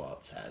pull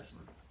out Saz and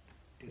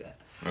do that.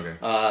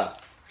 okay.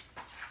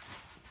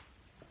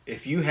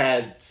 If you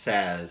had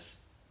Saz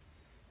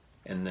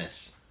and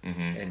this,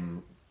 Mm-hmm.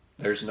 and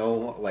there's no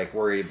like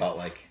worry about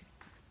like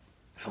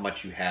how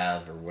much you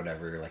have or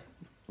whatever, like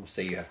let's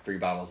say you have 3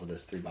 bottles of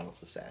this, 3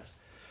 bottles of Saz,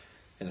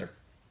 and they're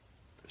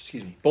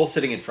both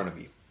sitting in front of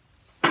you.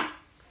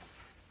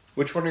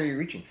 Which one are you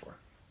reaching for?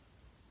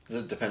 Does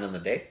it depend on the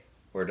day,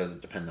 or does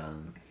it depend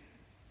on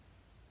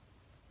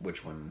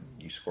which one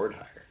you scored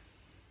higher?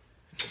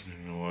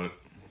 You know what?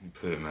 You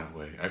put it in that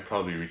way. I'd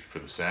probably reach for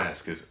the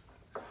Saz because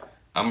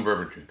I'm a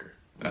bourbon drinker.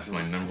 That's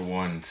my number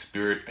one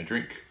spirit I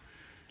drink.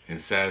 And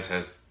Saz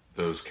has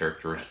those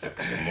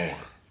characteristics more.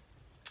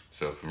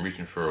 So if I'm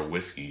reaching for a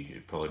whiskey,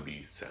 it'd probably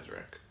be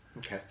Sazerac.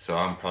 Okay. So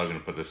I'm probably going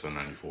to put this on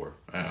 94.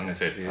 I'm going to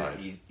say it's tied.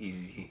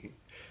 Easy.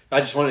 I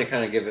just wanted to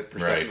kind of give it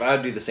perspective. Right. I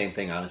would do the same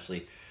thing,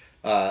 honestly.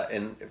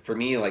 And for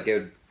me, like, it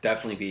would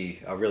definitely be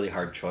a really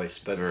hard choice.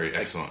 But Very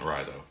excellent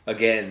rye, though.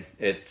 Again,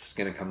 it's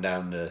going to come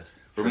down to...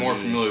 We're more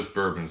familiar with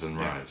bourbons than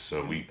ryes,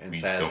 so we and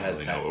don't Saz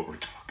really know what we're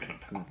talking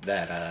about.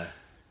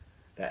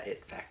 That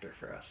it factor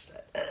for us.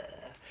 That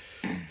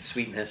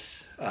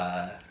sweetness.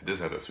 This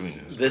had that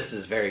sweetness. This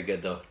is very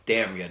good, though.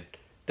 Damn good.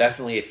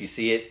 Definitely, if you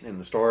see it in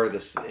the store,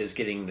 this is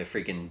getting the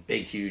freaking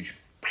big, huge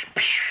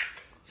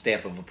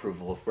stamp of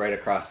approval right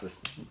across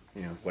this,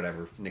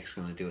 whatever Nick's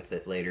going to do with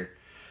it later.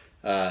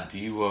 Do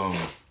you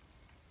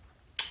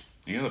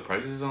know the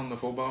prices on the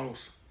full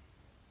bottles?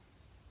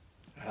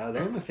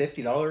 They're in the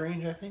 $50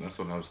 range, I think. That's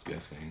what I was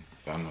guessing.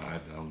 I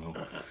don't know.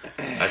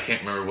 I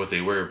can't remember what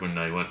they were when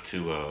I went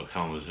to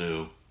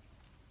Kalamazoo.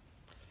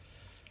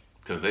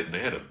 Because they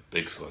had a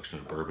big selection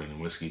of bourbon and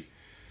whiskey.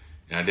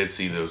 And I did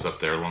see those up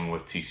there along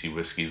with TC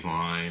Whiskey's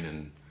line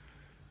and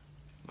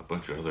a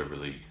bunch of other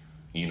really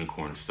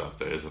unicorn stuff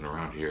that isn't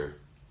around here.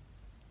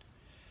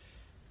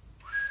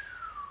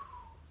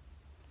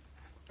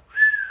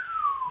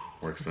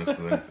 More expensive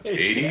than the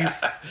 80s?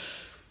 Yeah.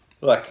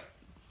 Look,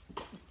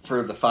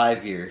 for the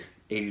 5-year,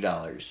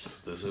 $80.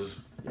 This is?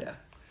 Yeah.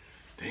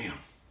 Damn.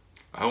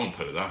 I wouldn't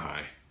put it that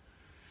high.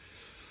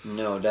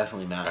 No,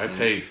 definitely not. I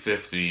pay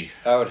 $50.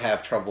 I would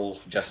have trouble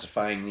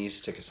justifying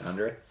these to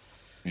Cassandra.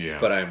 Yeah.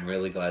 But I'm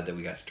really glad that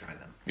we got to try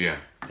them. Yeah.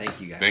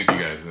 Thank you guys. Thank you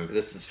guys.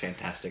 This is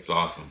fantastic. It's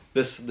awesome.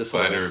 This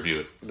glad to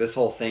review it. This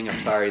whole thing, I'm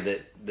sorry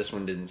that this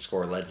one didn't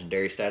score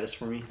legendary status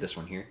for me. This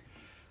one here.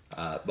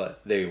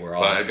 But they were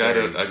all. But I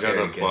gotta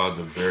very applaud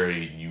the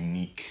very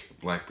unique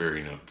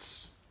blackberry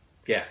notes.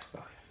 Yeah.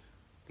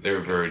 They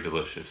were very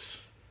delicious.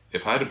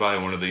 If I had to buy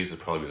one of these, it'd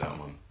probably be that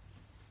one.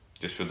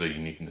 Just for the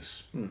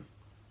uniqueness.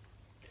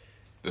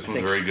 This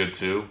one's very good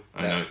too.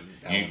 I know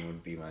that one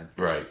would be mine.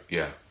 Right,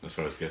 yeah. That's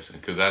what I was guessing.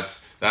 Because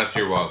that's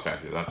your wild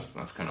factor.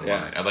 That's kind of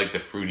mine. I like the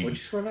fruity. What'd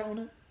you score that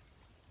one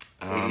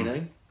at?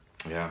 89?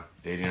 Yeah,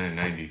 89,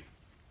 90.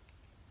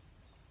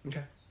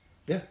 Okay.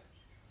 Yeah.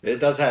 It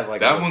does have like...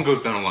 That one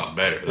goes down a lot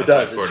better. It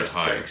does. It just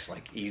drinks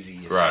like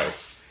easy. Right. Well.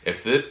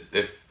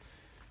 If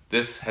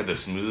this had the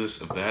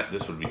smoothest of that,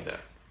 this would be that.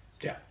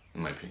 Yeah.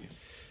 In my opinion.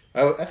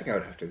 I think I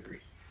would have to agree.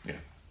 Yeah.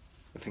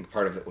 I think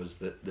part of it was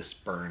that this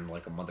burned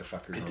like a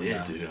motherfucker. It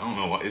did, dude. I don't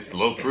know why. It's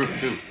low proof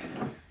too,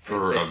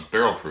 for a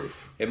barrel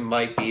proof. It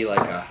might be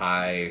like a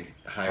high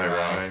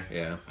rye.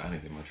 Yeah. I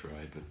didn't get much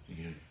rye, but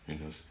who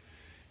knows?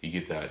 You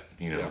get that,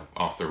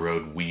 off the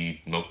road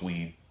weed,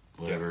 milkweed,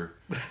 whatever.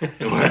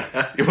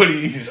 What do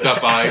you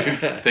stop by,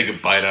 take a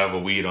bite out of a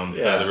weed on the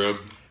side of the road?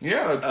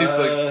 Yeah, it tastes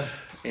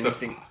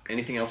like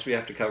anything else we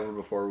have to cover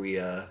before we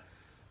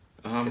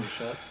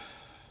finish up?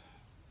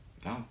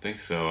 I don't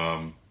think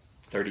so.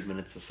 30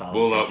 minutes of solid.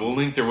 We'll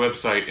link their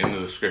website in the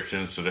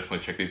description, so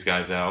definitely check these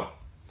guys out.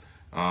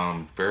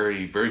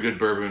 Very, very good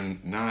bourbon.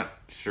 Not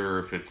sure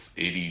if it's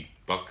 $80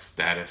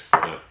 status,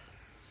 but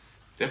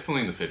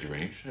definitely in the 50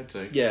 range, I'd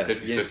say. Yeah,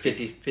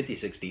 50,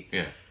 60.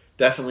 Yeah.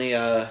 Definitely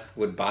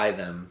would buy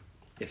them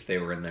if they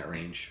were in that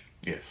range.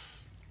 Yes.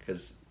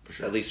 Because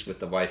sure. At least with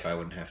the wife, I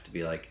wouldn't have to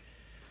be like,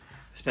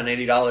 I spent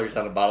 $80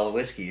 on a bottle of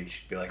whiskey, and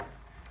she'd be like,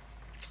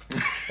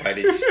 why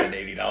did you spend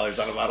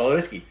 $80 on a bottle of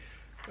whiskey?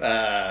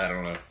 I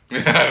don't know.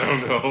 I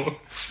don't know.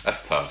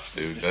 That's tough,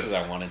 dude. Just because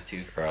I wanted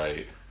to.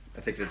 Right. I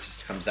think it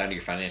just comes down to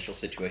your financial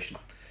situation.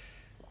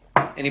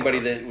 Anybody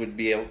that would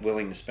be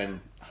willing to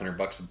spend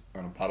 $100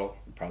 on a bottle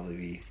would probably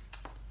be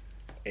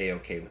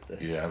A-okay with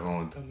this. Yeah, I've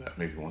only done that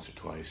maybe once or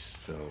twice,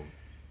 so...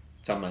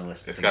 It's on my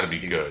list. It's got to be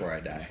good. Before I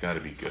die. It's got to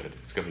be good.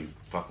 It's got to be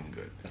fucking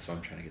good. That's why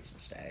I'm trying to get some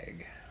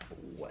Stag.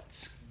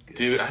 What's good?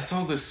 Dude, I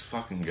saw this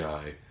fucking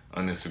guy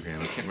on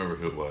Instagram. I can't remember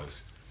who it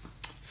was.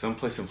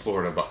 Someplace in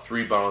Florida bought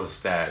 3 bottles of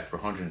Stag for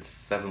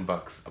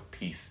 $107 a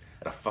piece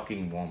at a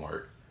fucking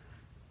Walmart.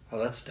 Oh,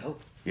 that's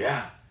dope.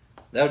 Yeah.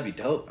 That would be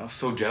dope. I was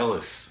so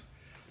jealous.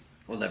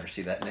 We'll never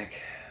see that,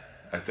 Nick.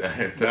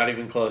 Not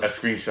even close. I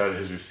screenshotted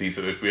his receipt,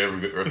 so if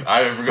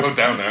I ever go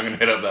down there, I'm gonna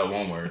hit up that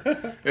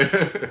Walmart.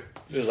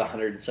 It was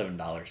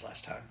 $107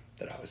 last time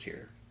that I was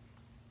here.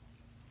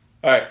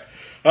 All right.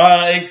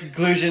 In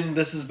conclusion,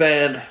 this has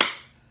been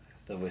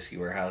the Whiskey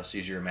Warehouse.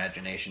 Use your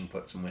imagination.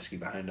 Put some whiskey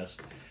behind us.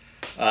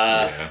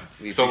 Yeah.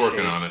 Still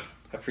working on it.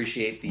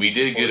 Appreciate the We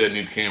did get a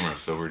new camera,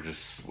 so we're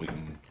just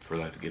waiting for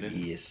that to get in.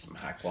 Yes, some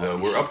high quality. So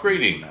we're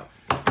upgrading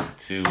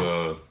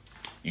to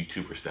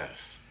YouTuber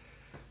status.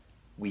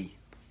 We.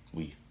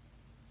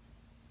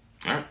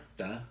 All right.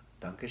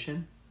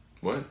 Dankeschön.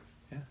 What?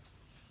 Yeah.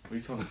 What are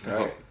you talking about?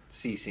 All right.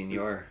 Si,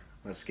 senor.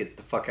 Let's get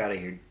the fuck out of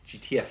here.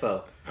 GTFO.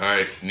 All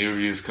right. New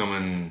reviews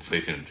coming.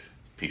 Stay tuned.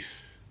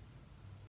 Peace.